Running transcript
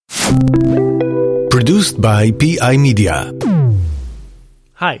Produced by PI Media.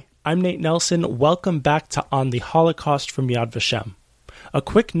 Hi, I'm Nate Nelson. Welcome back to On the Holocaust from Yad Vashem. A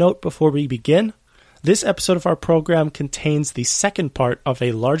quick note before we begin. This episode of our program contains the second part of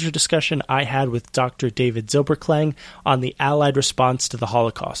a larger discussion I had with Dr. David Zilberklang on the Allied response to the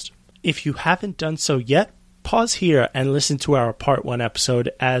Holocaust. If you haven't done so yet, pause here and listen to our Part 1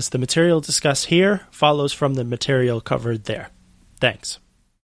 episode, as the material discussed here follows from the material covered there. Thanks.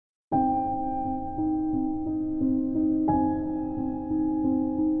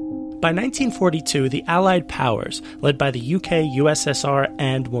 By 1942, the Allied powers, led by the UK, USSR,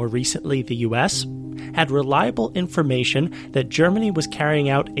 and more recently the US, had reliable information that Germany was carrying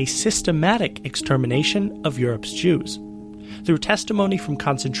out a systematic extermination of Europe's Jews. Through testimony from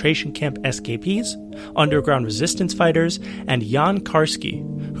concentration camp escapees, underground resistance fighters, and Jan Karski,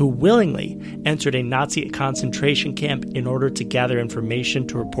 who willingly entered a Nazi concentration camp in order to gather information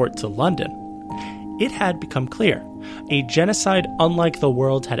to report to London, it had become clear a genocide unlike the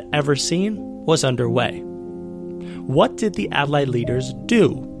world had ever seen was underway. What did the Allied leaders do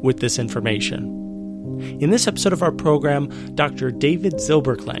with this information? In this episode of our program, Dr. David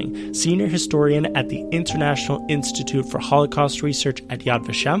Zilberklang, senior historian at the International Institute for Holocaust Research at Yad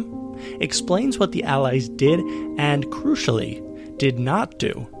Vashem, explains what the Allies did and, crucially, did not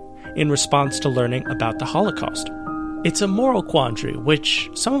do in response to learning about the Holocaust. It's a moral quandary which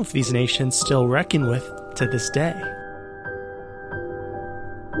some of these nations still reckon with to this day.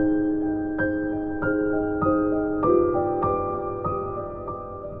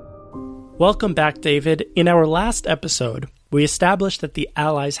 Welcome back, David. In our last episode, we established that the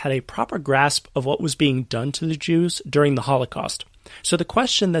Allies had a proper grasp of what was being done to the Jews during the Holocaust. So the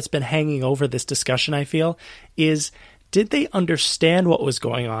question that's been hanging over this discussion, I feel, is did they understand what was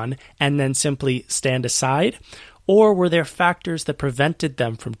going on and then simply stand aside? Or were there factors that prevented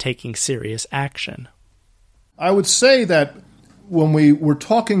them from taking serious action? I would say that when we were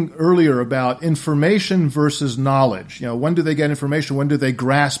talking earlier about information versus knowledge, when do they get information, when do they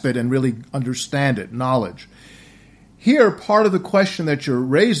grasp it and really understand it, knowledge. Here, part of the question that you're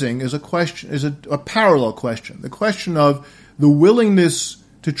raising is a parallel question, the question of the willingness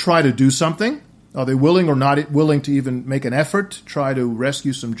to try to do something. Are they willing or not willing to even make an effort to try to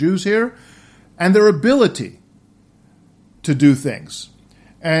rescue some Jews here? And their ability to do things.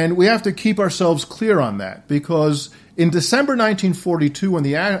 And we have to keep ourselves clear on that, because in December 1942, when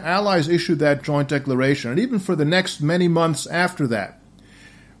the Allies issued that joint declaration, and even for the next many months after that,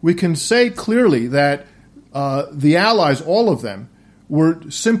 we can say clearly that the Allies, all of them, were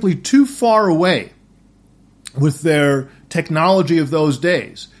simply too far away with their technology of those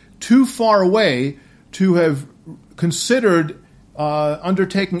days, too far away to have considered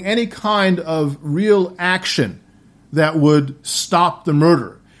undertaking any kind of real action that would stop the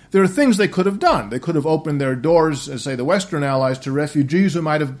murder. There are things they could have done. They could have opened their doors, as say the Western Allies, to refugees who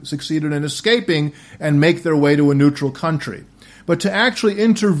might have succeeded in escaping and make their way to a neutral country. But to actually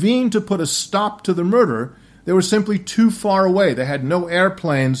intervene to put a stop to the murder, they were simply too far away. They had no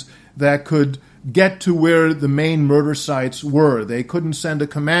airplanes that could get to where the main murder sites were. They couldn't send a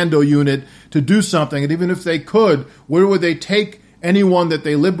commando unit to do something. And even if they could, where would they take anyone that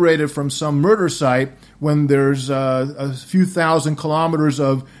they liberated from some murder site when there's a few thousand kilometers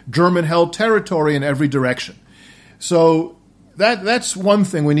of German-held territory in every direction? So that's one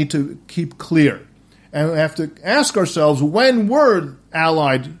thing we need to keep clear. And we have to ask ourselves, when were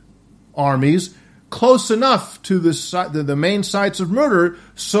Allied armies close enough to the main sites of murder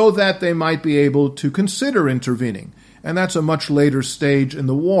so that they might be able to consider intervening? And that's a much later stage in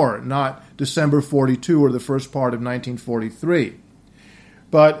the war, not December 42 or the first part of 1943.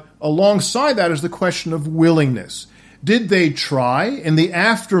 But alongside that is the question of willingness. Did they try, in the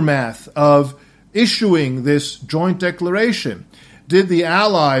aftermath of issuing this joint declaration, did the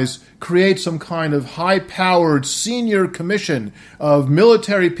Allies create some kind of high-powered senior commission of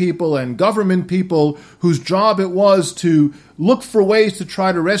military people and government people whose job it was to look for ways to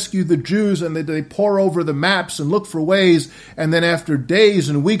try to rescue the Jews, and they pore over the maps and look for ways, and then after days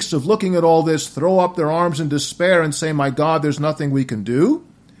and weeks of looking at all this, throw up their arms in despair and say, my God, there's nothing we can do?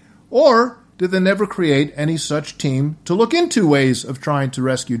 Or did they never create any such team to look into ways of trying to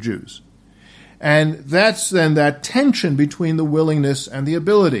rescue Jews? And that's then that tension between the willingness and the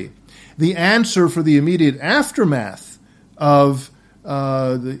ability. The answer for the immediate aftermath of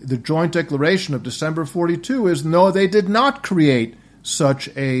the joint declaration of December 42 is no, they did not create such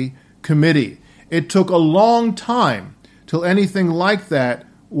a committee. It took a long time till anything like that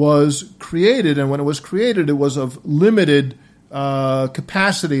was created, and when it was created, it was of limited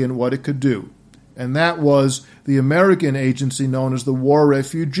capacity in what it could do. and that was the American agency known as the War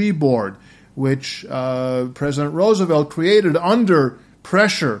Refugee Board, which President Roosevelt created under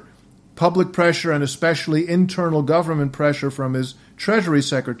pressure, public pressure, and especially internal government pressure from his Treasury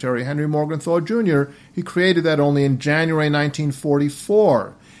Secretary, Henry Morgenthau Jr. He created that only in January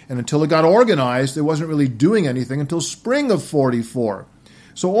 1944. And until it got organized, it wasn't really doing anything until spring of 44.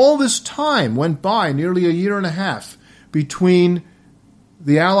 So all this time went by, nearly a year and a half, between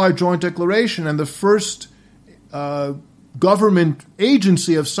the Allied Joint Declaration and the first government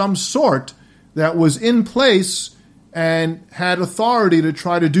agency of some sort that was in place and had authority to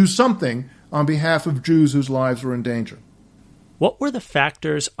try to do something on behalf of Jews whose lives were in danger. What were the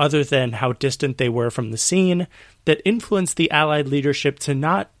factors, other than how distant they were from the scene, that influenced the Allied leadership to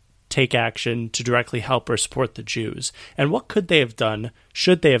not take action to directly help or support the Jews? And what could they have done,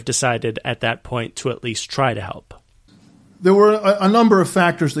 should they have decided at that point to at least try to help? There were a number of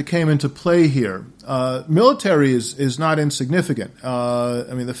factors that came into play here. Military is not insignificant.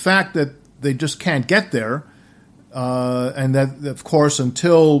 The fact that they just can't get there, and that, of course,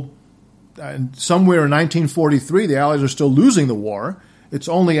 until somewhere in 1943, the Allies are still losing the war. It's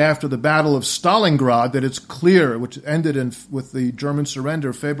only after the Battle of Stalingrad that it's clear, which ended with the German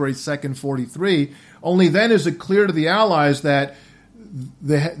surrender February 2nd, 43. Only then is it clear to the Allies that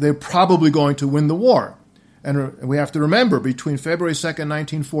they're probably going to win the war. And we have to remember, between February 2nd,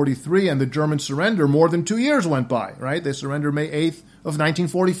 1943 and the German surrender, more than 2 years went by, right? They surrendered May 8th of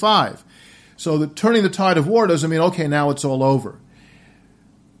 1945. So turning the tide of war doesn't mean, okay, now it's all over.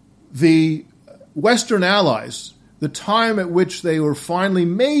 The Western Allies, the time at which they were finally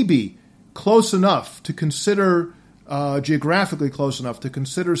maybe close enough to consider, geographically close enough to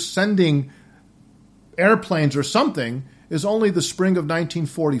consider sending airplanes or something, is only the spring of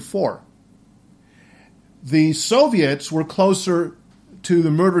 1944. The Soviets were closer to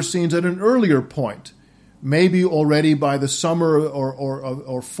the murder scenes at an earlier point. Maybe already by the summer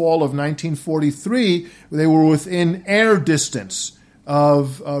or fall of 1943, they were within air distance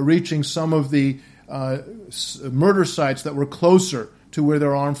of reaching some of the murder sites that were closer to where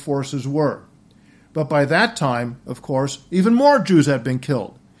their armed forces were. But by that time, of course, even more Jews had been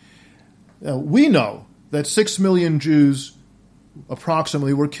killed. We know that 6 million Jews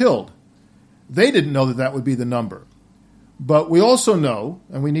approximately were killed. They didn't know that that would be the number. But we also know,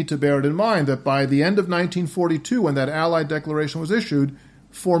 and we need to bear it in mind, that by the end of 1942, when that Allied declaration was issued,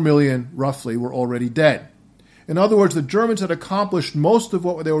 4 million, roughly, were already dead. In other words, the Germans had accomplished most of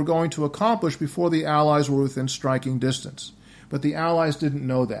what they were going to accomplish before the Allies were within striking distance. But the Allies didn't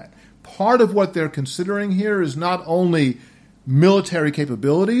know that. Part of what they're considering here is not only military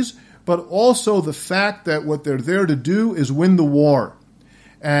capabilities, but also the fact that what they're there to do is win the war.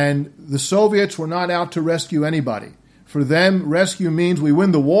 And the Soviets were not out to rescue anybody. For them, rescue means we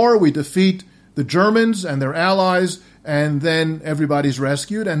win the war, we defeat the Germans and their allies, and then everybody's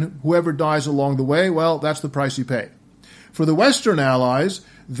rescued, and whoever dies along the way, well, that's the price you pay. For the Western Allies,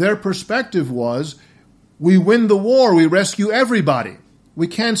 their perspective was, we win the war, we rescue everybody. We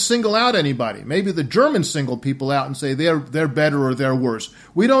can't single out anybody. Maybe the Germans single people out and say they're better or they're worse.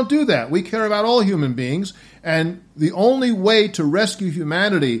 We don't do that. We care about all human beings, and the only way to rescue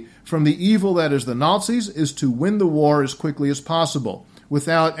humanity from the evil that is the Nazis is to win the war as quickly as possible,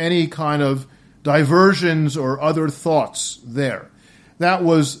 without any kind of diversions or other thoughts there. That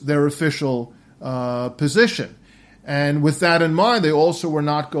was their official position. And with that in mind, they also were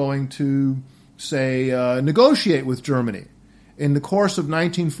not going to, say, negotiate with Germany. In the course of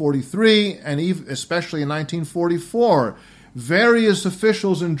 1943, and especially in 1944, various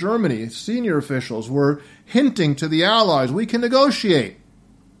officials in Germany, senior officials, were hinting to the Allies, we can negotiate.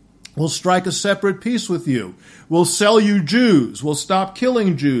 We'll strike a separate peace with you. We'll sell you Jews. We'll stop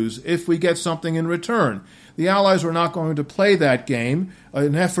killing Jews if we get something in return. The Allies were not going to play that game,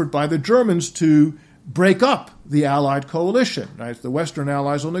 an effort by the Germans to break up the Allied coalition. Right? If the Western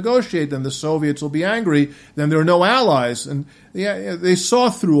Allies will negotiate, then the Soviets will be angry, then there are no allies. And they saw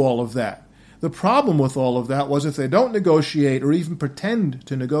through all of that. The problem with all of that was if they don't negotiate or even pretend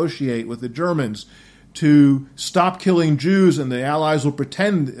to negotiate with the Germans to stop killing Jews, and the Allies will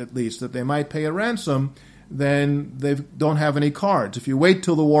pretend, at least, that they might pay a ransom, then they don't have any cards. If you wait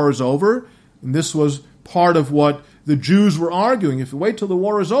till the war is over, and this was part of what the Jews were arguing, if you wait till the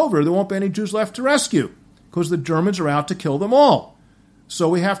war is over, there won't be any Jews left to rescue, because the Germans are out to kill them all. So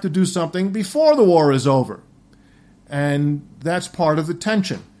we have to do something before the war is over. And that's part of the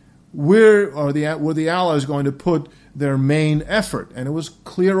tension. Were the Allies going to put their main effort? And it was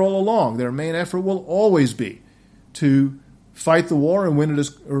clear all along, their main effort will always be to fight the war and win it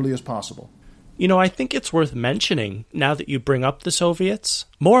as early as possible. I think it's worth mentioning, now that you bring up the Soviets,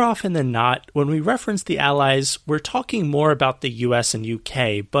 more often than not, when we reference the Allies, we're talking more about the US and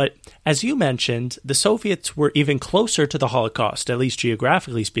UK, but as you mentioned, the Soviets were even closer to the Holocaust, at least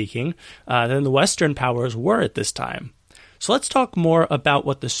geographically speaking, than the Western powers were at this time. So let's talk more about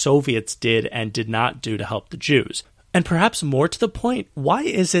what the Soviets did and did not do to help the Jews. And perhaps more to the point, why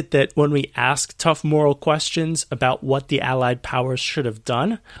is it that when we ask tough moral questions about what the Allied powers should have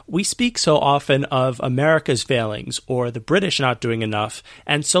done, we speak so often of America's failings or the British not doing enough,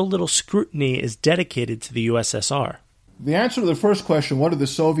 and so little scrutiny is dedicated to the USSR? The answer to the first question, what did the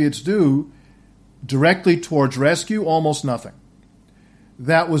Soviets do directly towards rescue? Almost nothing.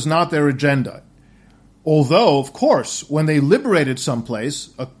 That was not their agenda. Although, of course, when they liberated someplace,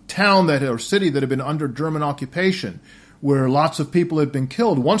 a town or city that had been under German occupation, where lots of people had been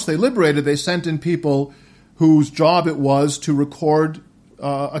killed, once they liberated, they sent in people whose job it was to record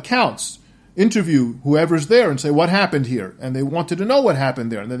accounts, interview whoever's there and say, what happened here? And they wanted to know what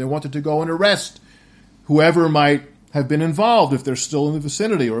happened there. And then they wanted to go and arrest whoever might have been involved if they're still in the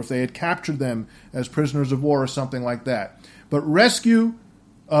vicinity or if they had captured them as prisoners of war or something like that. But rescue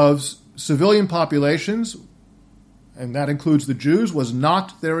of civilian populations, and that includes the Jews, was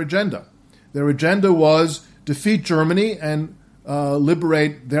not their agenda. Their agenda was defeat Germany and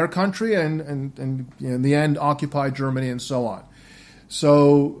liberate their country and in the end occupy Germany and so on.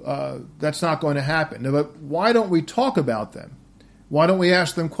 So that's not going to happen. Now, but why don't we talk about them? Why don't we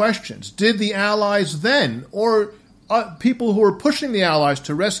ask them questions? Did the Allies then, or people who were pushing the Allies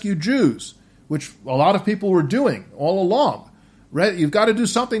to rescue Jews, which a lot of people were doing all along, you've got to do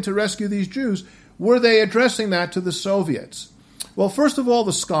something to rescue these Jews. Were they addressing that to the Soviets? Well, first of all,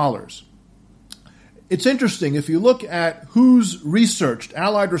 the scholars. It's interesting, if you look at who's researched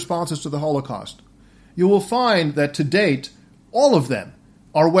Allied responses to the Holocaust, you will find that to date, all of them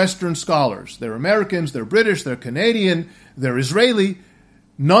are Western scholars. They're Americans, they're British, they're Canadian, they're Israeli.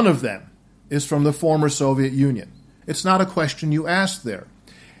 None of them is from the former Soviet Union. It's not a question you ask there.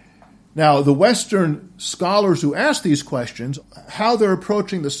 Now, the Western scholars who ask these questions, how they're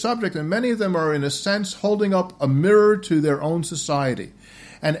approaching the subject, and many of them are, in a sense, holding up a mirror to their own society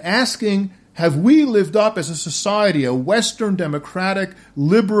and asking, have we lived up as a society, a Western democratic,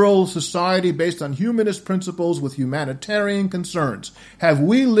 liberal society based on humanist principles with humanitarian concerns? Have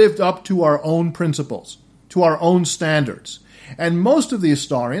we lived up to our own principles, to our own standards? And most of the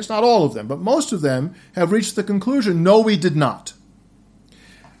historians, not all of them, but most of them have reached the conclusion, no, we did not.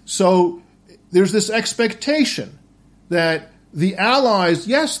 So there's this expectation that the Allies,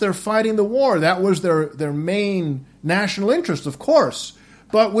 yes, they're fighting the war. That was their main national interest, of course.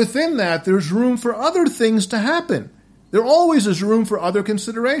 But within that, there's room for other things to happen. There always is room for other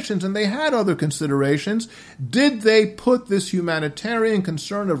considerations, and they had other considerations. Did they put this humanitarian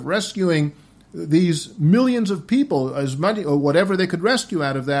concern of rescuing these millions of people, as many or whatever they could rescue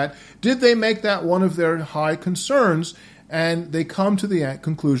out of that, did they make that one of their high concerns? And they come to the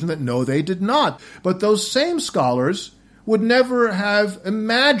conclusion that no, they did not. But those same scholars would never have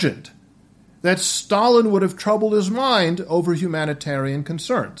imagined that Stalin would have troubled his mind over humanitarian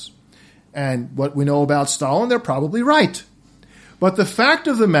concerns. And what we know about Stalin, they're probably right. But the fact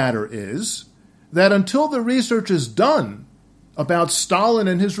of the matter is that until the research is done about Stalin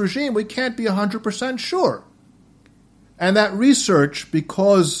and his regime, we can't be 100% sure. And that research,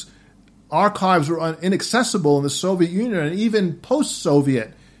 because archives were inaccessible in the Soviet Union and even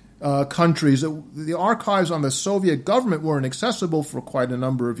post-Soviet countries, the archives on the Soviet government were inaccessible for quite a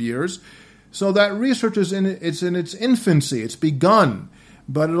number of years. So that research is in its infancy. It's begun,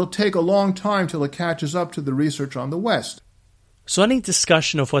 but it'll take a long time till it catches up to the research on the West. So any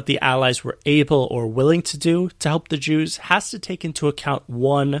discussion of what the Allies were able or willing to do to help the Jews has to take into account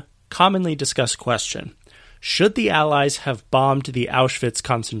one commonly discussed question. Should the Allies have bombed the Auschwitz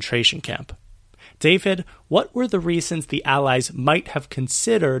concentration camp? David, what were the reasons the Allies might have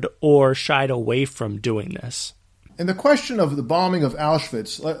considered or shied away from doing this? In the question of the bombing of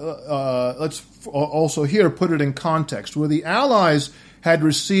Auschwitz, let's also here put it in context, where the Allies had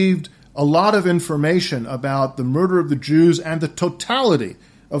received a lot of information about the murder of the Jews and the totality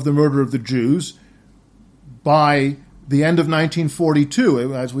of the murder of the Jews by the end of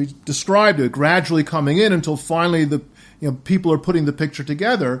 1942, as we described it, gradually coming in until finally people are putting the picture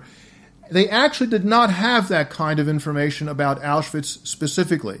together. They actually did not have that kind of information about Auschwitz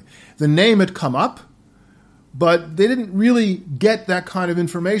specifically. The name had come up, but they didn't really get that kind of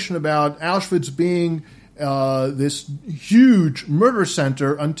information about Auschwitz being this huge murder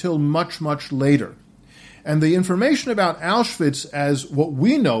center until much, much later. And the information about Auschwitz as what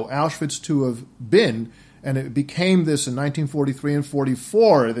we know Auschwitz to have been and it became this in 1943 and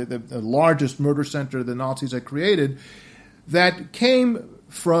 44, the largest murder center the Nazis had created, that came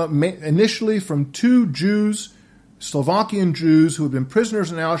initially from two Jews, Slovakian Jews, who had been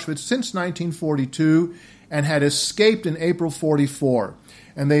prisoners in Auschwitz since 1942 and had escaped in April 44.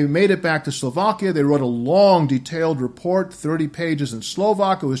 And they made it back to Slovakia. They wrote a long, detailed report, 30 pages in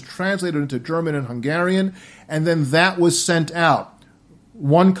Slovak. It was translated into German and Hungarian, and then that was sent out.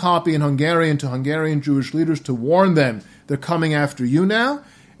 One copy in Hungarian to Hungarian Jewish leaders to warn them they're coming after you now,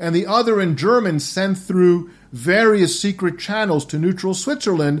 and the other in German sent through various secret channels to neutral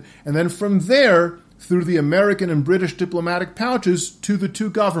Switzerland, and then from there through the American and British diplomatic pouches to the two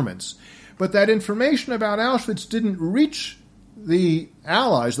governments. But that information about Auschwitz didn't reach the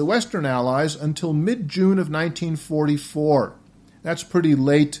Allies, the Western Allies, until mid-June of 1944. That's pretty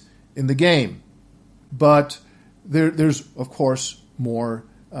late in the game. But there's, of course, more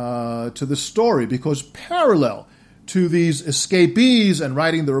to the story, because parallel to these escapees and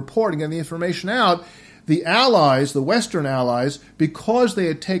writing the report and getting the information out, the Allies, the Western Allies, because they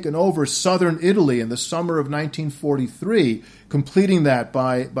had taken over southern Italy in the summer of 1943, completing that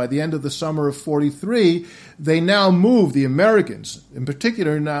by the end of the summer of 43, they now moved, the Americans in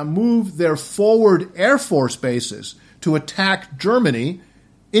particular, now moved their forward Air Force bases to attack Germany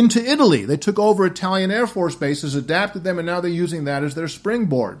into Italy. They took over Italian Air Force bases, adapted them, and now they're using that as their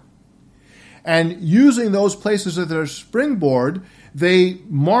springboard. And using those places as their springboard, they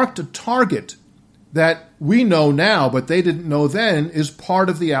marked a target that we know now, but they didn't know then, is part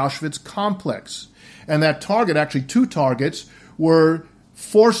of the Auschwitz complex. And that target, actually two targets, were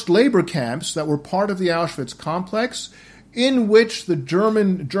forced labor camps that were part of the Auschwitz complex, in which the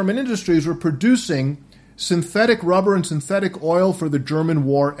German industries were producing synthetic rubber and synthetic oil for the German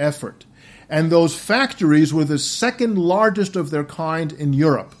war effort. And those factories were the second largest of their kind in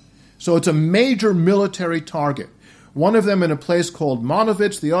Europe. So it's a major military target. One of them in a place called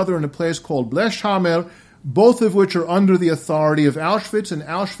Monowitz, the other in a place called Blechhammer, both of which are under the authority of Auschwitz, and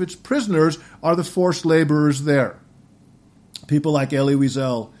Auschwitz prisoners are the forced laborers there. People like Elie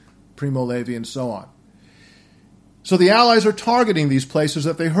Wiesel, Primo Levi, and so on. So the Allies are targeting these places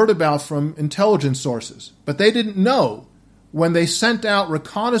that they heard about from intelligence sources. But they didn't know when they sent out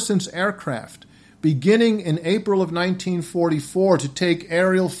reconnaissance aircraft beginning in April of 1944 to take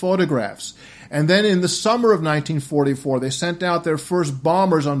aerial photographs. And then in the summer of 1944, they sent out their first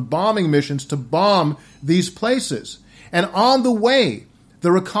bombers on bombing missions to bomb these places. And on the way,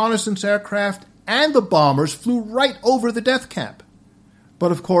 the reconnaissance aircraft and the bombers flew right over the death camp.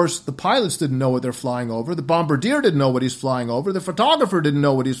 But of course, the pilots didn't know what they're flying over. The bombardier didn't know what he's flying over. The photographer didn't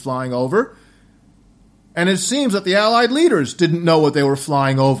know what he's flying over. And it seems that the Allied leaders didn't know what they were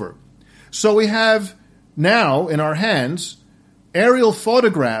flying over. So we have now in our hands aerial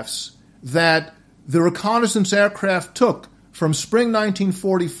photographs that the reconnaissance aircraft took from spring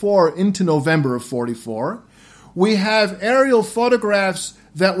 1944 into November of 44. We have aerial photographs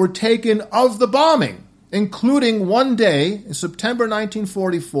that were taken of the bombing, including one day in September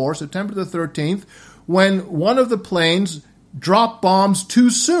 1944, September the 13th, when one of the planes dropped bombs too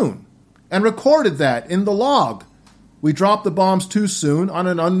soon, and recorded that in the log. We dropped the bombs too soon on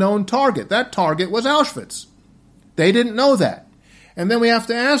an unknown target. That target was Auschwitz. They didn't know that. And then we have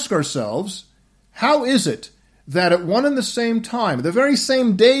to ask ourselves, how is it that at one and the same time, the very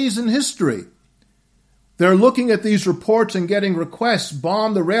same days in history, they're looking at these reports and getting requests,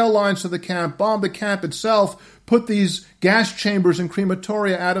 bomb the rail lines to the camp, bomb the camp itself, put these gas chambers and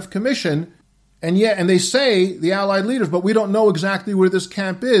crematoria out of commission, and they say, the Allied leaders, but we don't know exactly where this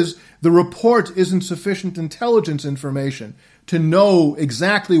camp is. The report isn't sufficient intelligence information to know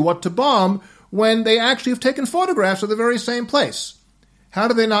exactly what to bomb when they actually have taken photographs of the very same place. How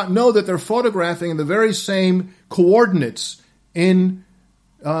do they not know that they're photographing in the very same coordinates in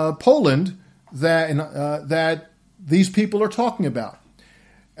Poland that these people are talking about?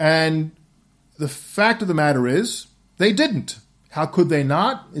 And the fact of the matter is, they didn't. How could they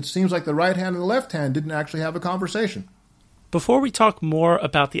not? It seems like the right hand and the left hand didn't actually have a conversation. Before we talk more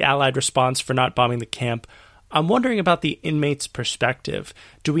about the Allied response for not bombing the camp, I'm wondering about the inmates' perspective.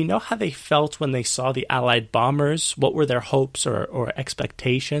 Do we know how they felt when they saw the Allied bombers? What were their hopes or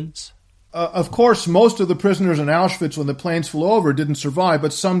expectations? Of course, most of the prisoners in Auschwitz when the planes flew over didn't survive,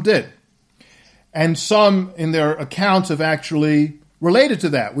 but some did. And some, in their accounts, have actually related to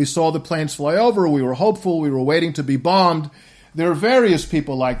that. We saw the planes fly over, we were hopeful, we were waiting to be bombed. There are various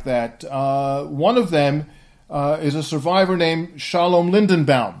people like that. One of them is a survivor named Shalom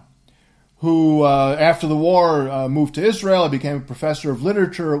Lindenbaum, who, after the war, moved to Israel, became a professor of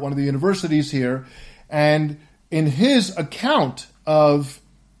literature at one of the universities here. And in his account of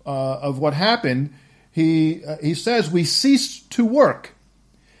what happened, he says, "We ceased to work,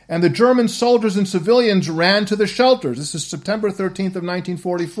 and the German soldiers and civilians ran to the shelters." This is September 13th of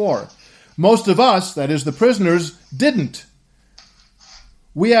 1944. "Most of us, that is the prisoners, didn't.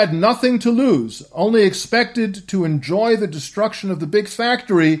 We had nothing to lose, only expected to enjoy the destruction of the big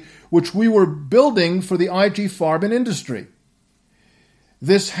factory which we were building for the IG Farben industry.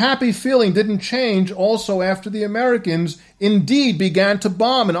 This happy feeling didn't change also after the Americans indeed began to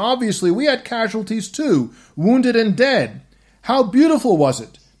bomb, and obviously we had casualties too, wounded and dead. How beautiful was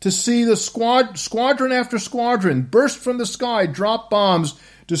it to see the squadron after squadron burst from the sky, drop bombs,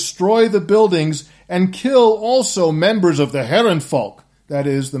 destroy the buildings, and kill also members of the Herrenvolk, that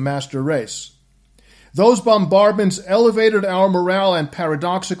is, the master race. Those bombardments elevated our morale and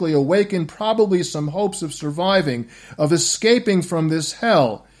paradoxically awakened probably some hopes of surviving, of escaping from this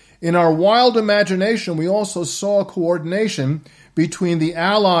hell. In our wild imagination, we also saw coordination between the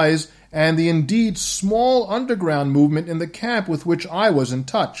Allies and the indeed small underground movement in the camp with which I was in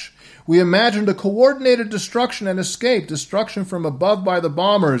touch. We imagined a coordinated destruction and escape, destruction from above by the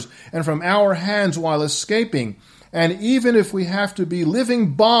bombers and from our hands while escaping. And even if we have to be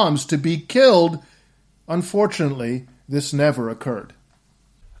living bombs to be killed, unfortunately, this never occurred."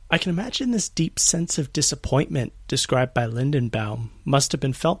 I can imagine this deep sense of disappointment described by Lindenbaum must have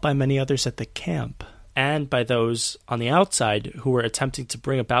been felt by many others at the camp, and by those on the outside who were attempting to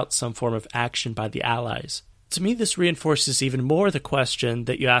bring about some form of action by the Allies. To me, this reinforces even more the question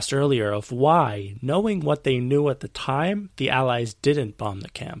that you asked earlier of why, knowing what they knew at the time, the Allies didn't bomb the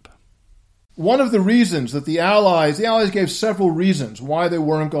camp. One of the reasons that the Allies gave several reasons why they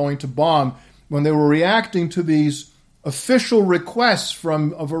weren't going to bomb when they were reacting to these official requests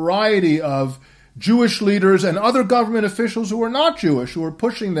from a variety of Jewish leaders and other government officials who were not Jewish, who were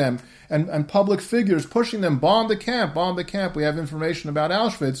pushing them, and public figures pushing them, bomb the camp, we have information about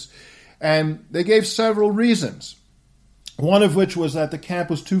Auschwitz. And they gave several reasons. One of which was that the camp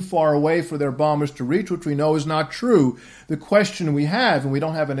was too far away for their bombers to reach, which we know is not true. The question we have, and we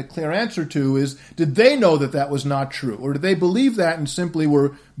don't have a clear answer to, is did they know that that was not true? Or did they believe that and simply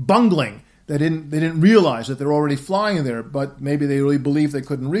were bungling? They didn't realize that they're already flying there, but maybe they really believed they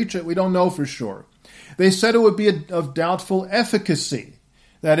couldn't reach it. We don't know for sure. They said it would be of doubtful efficacy.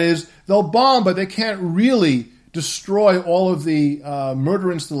 That is, they'll bomb, but they can't really destroy all of the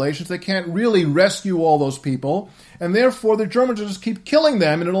murder installations. They can't really rescue all those people. And therefore, the Germans will just keep killing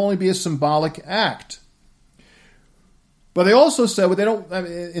them, and it'll only be a symbolic act. But they also said,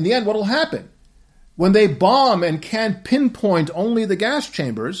 in the end, what will happen? When they bomb and can't pinpoint only the gas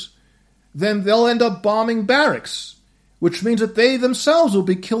chambers, then they'll end up bombing barracks, which means that they themselves will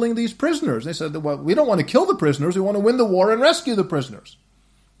be killing these prisoners. They said, well, we don't want to kill the prisoners. We want to win the war and rescue the prisoners.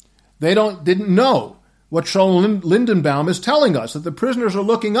 They didn't know what Scholl Lindenbaum is telling us, that the prisoners are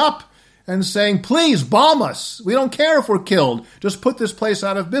looking up and saying, please bomb us. We don't care if we're killed. Just put this place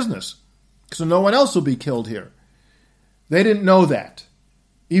out of business so no one else will be killed here. They didn't know that,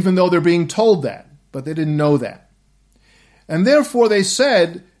 even though they're being told that, but they didn't know that. And therefore they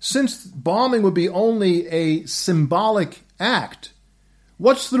said, since bombing would be only a symbolic act,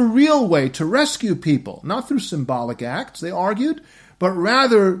 what's the real way to rescue people? Not through symbolic acts, they argued, but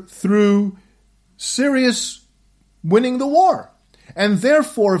rather through serious winning the war. And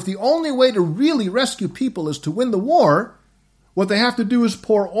therefore, if the only way to really rescue people is to win the war, what they have to do is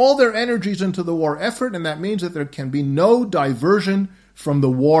pour all their energies into the war effort, and that means that there can be no diversion from the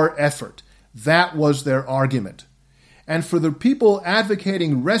war effort. That was their argument. And for the people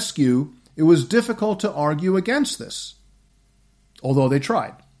advocating rescue, it was difficult to argue against this, although they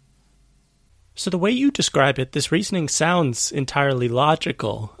tried. So the way you describe it, this reasoning sounds entirely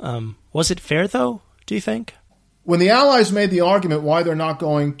logical. Was it fair, though, do you think? When the Allies made the argument why they're not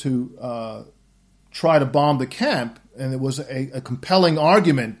going to try to bomb the camp, and it was a compelling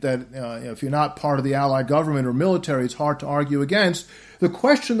argument that if you're not part of the Allied government or military, it's hard to argue against, the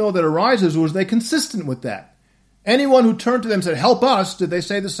question, though, that arises, was they consistent with that? Anyone who turned to them and said, help us, did they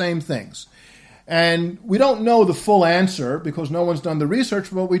say the same things? And we don't know the full answer because no one's done the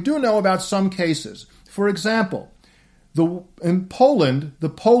research, but we do know about some cases. For example, in Poland, the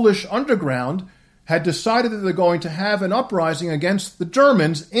Polish underground had decided that they're going to have an uprising against the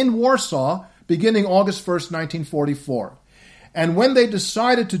Germans in Warsaw beginning August 1st, 1944. And when they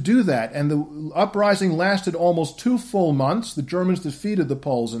decided to do that, and the uprising lasted almost 2 full months, the Germans defeated the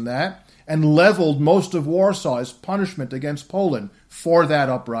Poles in that, and leveled most of Warsaw as punishment against Poland for that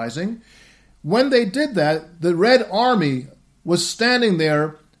uprising. When they did that, the Red Army was standing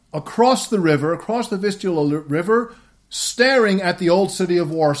there across the river, across the Vistula River, staring at the old city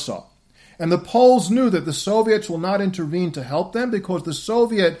of Warsaw. And the Poles knew that the Soviets will not intervene to help them because the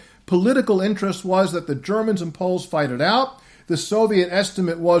Soviet political interest was that the Germans and Poles fight it out. The Soviet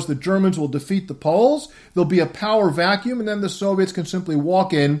estimate was the Germans will defeat the Poles. There'll be a power vacuum, and then the Soviets can simply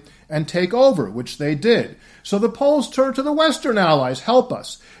walk in and take over, which they did. So the Poles turned to the Western Allies, help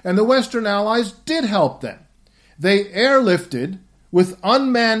us. And the Western Allies did help them. They airlifted with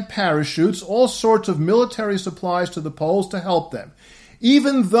unmanned parachutes all sorts of military supplies to the Poles to help them.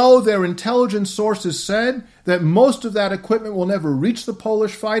 Even though their intelligence sources said that most of that equipment will never reach the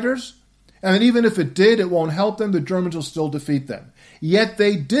Polish fighters, and that even if it did, it won't help them, the Germans will still defeat them. Yet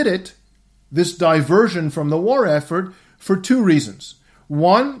they did it, this diversion from the war effort, for two reasons.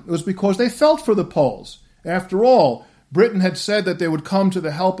 One was because they felt for the Poles. After all, Britain had said that they would come to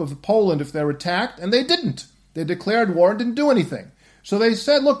the help of Poland if they're attacked, and they didn't. They declared war and didn't do anything. So they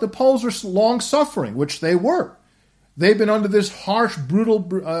said, look, the Poles are long-suffering, which they were. They've been under this harsh, brutal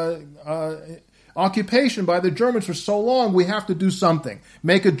occupation by the Germans for so long, we have to do something.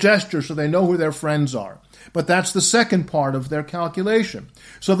 Make a gesture so they know who their friends are. But that's the second part of their calculation.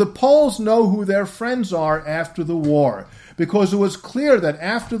 So the Poles know who their friends are after the war, because it was clear that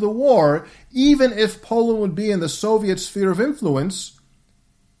after the war, even if Poland would be in the Soviet sphere of influence,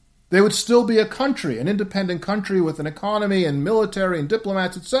 they would still be a country, an independent country with an economy and military and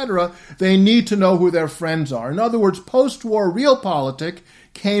diplomats, etc. They need to know who their friends are. In other words, post-war realpolitik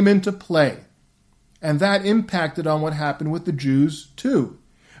came into play. And that impacted on what happened with the Jews, too.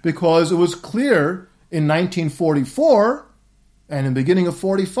 Because it was clear in 1944 and in the beginning of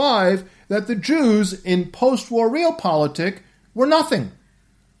 45 that the Jews in post-war realpolitik were nothing.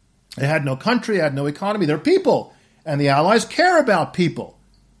 They had no country, had no economy. They're people. And the Allies care about people.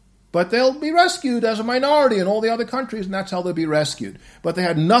 But they'll be rescued as a minority in all the other countries, and that's how they'll be rescued. But they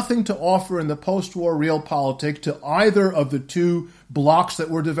had nothing to offer in the post-war realpolitik to either of the two blocs that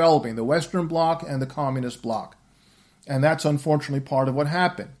were developing, the Western Bloc and the Communist Bloc. And that's unfortunately part of what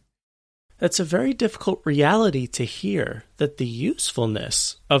happened. That's a very difficult reality to hear, that the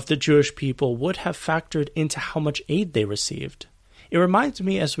usefulness of the Jewish people would have factored into how much aid they received. It reminds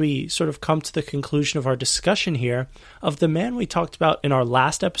me, as we sort of come to the conclusion of our discussion here, of the man we talked about in our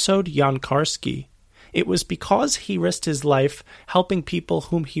last episode, Jan Karski. It was because he risked his life helping people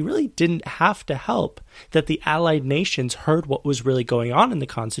whom he really didn't have to help that the Allied nations heard what was really going on in the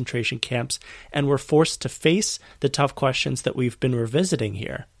concentration camps and were forced to face the tough questions that we've been revisiting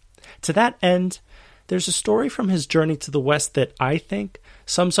here. To that end, there's a story from his journey to the West that I think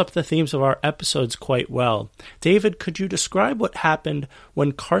sums up the themes of our episodes quite well. David, could you describe what happened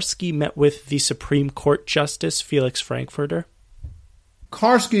when Karski met with the Supreme Court Justice Felix Frankfurter?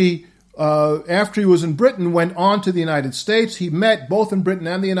 Karski, after he was in Britain, went on to the United States. He met both in Britain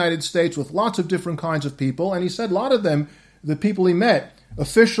and the United States with lots of different kinds of people, and he said a lot of them, the people he met,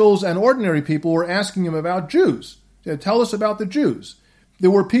 officials and ordinary people, were asking him about Jews. He said, tell us about the Jews.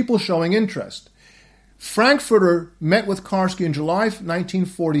 There were people showing interest. Frankfurter met with Karski in July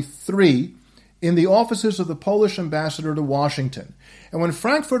 1943 in the offices of the Polish ambassador to Washington. And when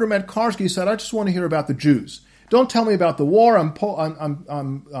Frankfurter met Karski, he said, I just want to hear about the Jews. Don't tell me about the war. I'm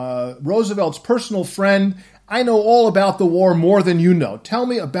Roosevelt's personal friend. I know all about the war more than you know. Tell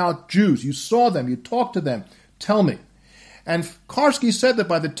me about Jews. You saw them. You talked to them. Tell me. And Karski said that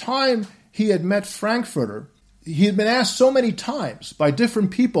by the time he had met Frankfurter, he had been asked so many times by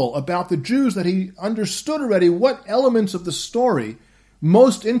different people about the Jews that he understood already what elements of the story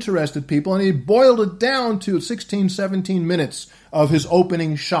most interested people, and he boiled it down to 16, 17 minutes of his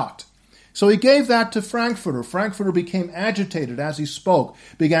opening shot. So he gave that to Frankfurter. Frankfurter became agitated as he spoke,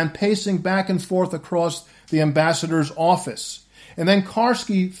 began pacing back and forth across the ambassador's office. And then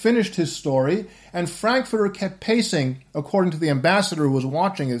Karski finished his story, and Frankfurter kept pacing, according to the ambassador who was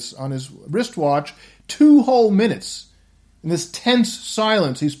watching on his wristwatch, 2 whole minutes. In this tense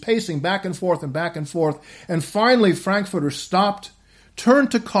silence, he's pacing back and forth, and finally Frankfurter stopped,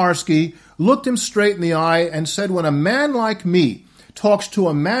 turned to Karski, looked him straight in the eye, and said, when a man like me talks to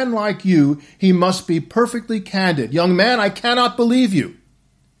a man like you, he must be perfectly candid. Young man, I cannot believe you.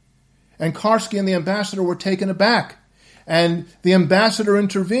 And Karski and the ambassador were taken aback. And the ambassador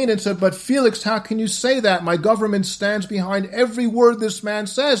intervened and said, but Felix, how can you say that? My government stands behind every word this man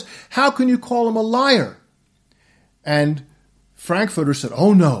says. How can you call him a liar? And Frankfurter said,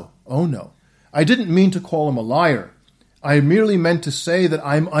 oh no. I didn't mean to call him a liar. I merely meant to say that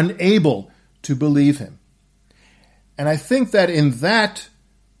I'm unable to believe him. And I think that in that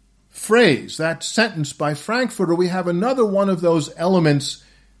phrase, that sentence by Frankfurter, we have another one of those elements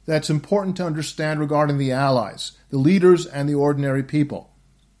that's important to understand regarding the Allies, the leaders and the ordinary people.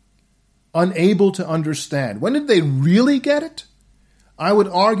 Unable to understand. When did they really get it? I would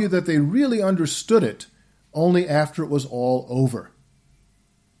argue that they really understood it only after it was all over.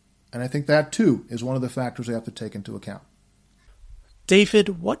 And I think that, too, is one of the factors we have to take into account.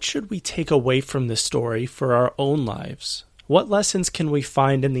 David, what should we take away from this story for our own lives? What lessons can we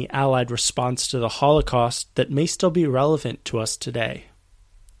find in the Allied response to the Holocaust that may still be relevant to us today?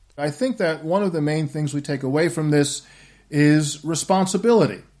 I think that one of the main things we take away from this is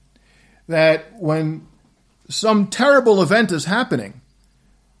responsibility. That when some terrible event is happening,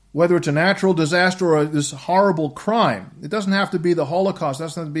 whether it's a natural disaster or this horrible crime, it doesn't have to be the Holocaust. It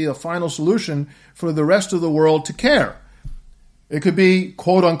doesn't have to be a final solution for the rest of the world to care. It could be,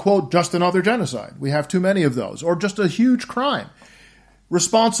 quote unquote, just another genocide. We have too many of those. Or just a huge crime.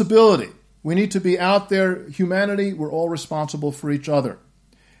 Responsibility. We need to be out there. Humanity, we're all responsible for each other.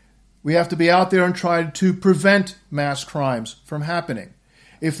 We have to be out there and try to prevent mass crimes from happening.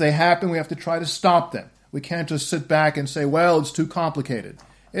 If they happen, we have to try to stop them. We can't just sit back and say, well, it's too complicated.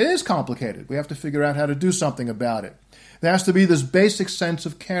 It is complicated. We have to figure out how to do something about it. There has to be this basic sense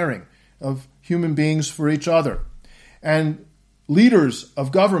of caring of human beings for each other. And leaders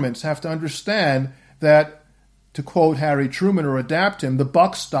of governments have to understand that, to quote Harry Truman or adapt him, the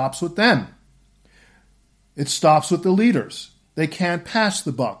buck stops with them. It stops with the leaders. They can't pass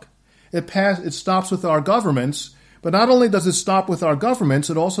the buck. It stops with our governments, but not only does it stop with our governments,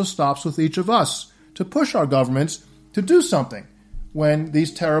 it also stops with each of us to push our governments to do something when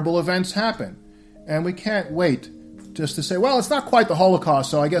these terrible events happen. And we can't wait just to say, well, it's not quite the Holocaust,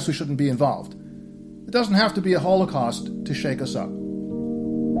 so I guess we shouldn't be involved. It doesn't have to be a Holocaust to shake us up.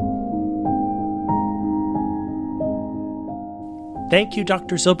 Thank you,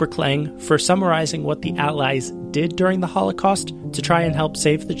 Dr. Zilberklang, for summarizing what the Allies did during the Holocaust to try and help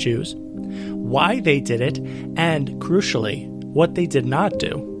save the Jews, why they did it, and, crucially, what they did not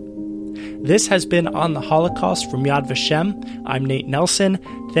do. This has been On the Holocaust from Yad Vashem. I'm Nate Nelson.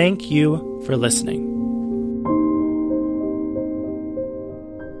 Thank you for listening.